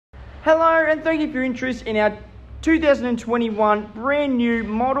Hello and thank you for your interest in our 2021 brand new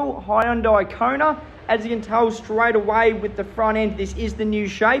model Hyundai Kona. As you can tell straight away with the front end, this is the new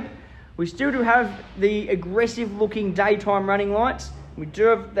shape. We still do have the aggressive looking daytime running lights. We do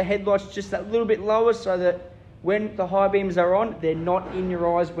have the headlights just that little bit lower so that when the high beams are on, they're not in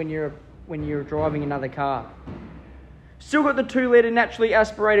your eyes when you're driving another car. Still got the 2-litre naturally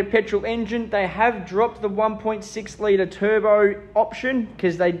aspirated petrol engine. They have dropped the 1.6-litre turbo option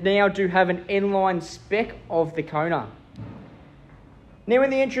because they now do have an N-line spec of the Kona. Now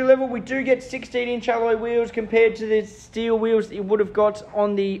in the entry level, we do get 16-inch alloy wheels compared to the steel wheels that you would have got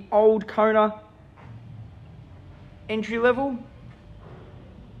on the old Kona entry level.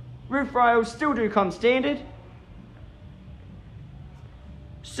 Roof rails still do come standard.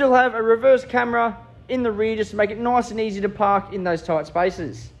 Still have a reverse camera in the rear just to make it nice and easy to park in those tight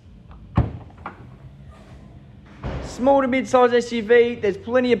spaces. Small to mid-size SUV, there's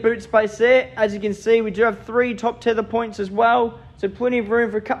plenty of boot space there. As you can see, we do have 3 top tether points as well, so plenty of room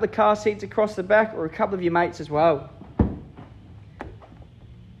for a couple of car seats across the back or a couple of your mates as well.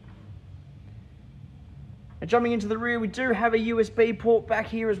 Now jumping into the rear, we do have a USB port back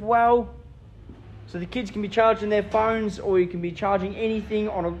here as well. So the kids can be charging their phones, or you can be charging anything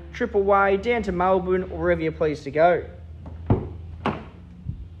on a trip away down to Melbourne or wherever you're pleased to go.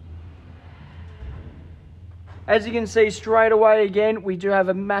 As you can see straight away again, we do have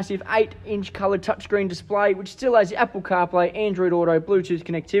a massive 8-inch coloured touchscreen display, which still has Apple CarPlay, Android Auto, Bluetooth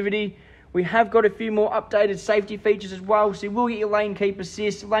connectivity. We have got a few more updated safety features as well, so you will get your lane keep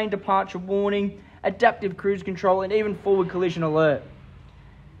assist, lane departure warning, adaptive cruise control, and even forward collision alert.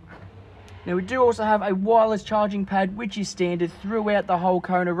 Now we do also have a wireless charging pad, which is standard throughout the whole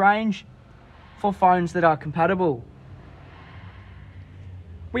Kona range for phones that are compatible.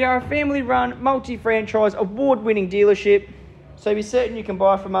 We are a family-run, multi-franchise, award-winning dealership, so be certain you can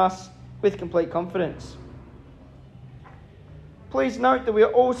buy from us with complete confidence. Please note that we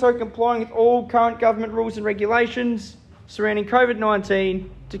are also complying with all current government rules and regulations surrounding COVID-19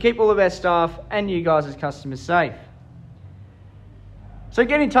 to keep all of our staff and you guys as customers safe. So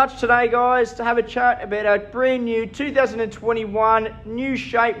get in touch today, guys, to have a chat about our brand new 2021 new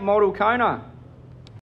shape model Kona.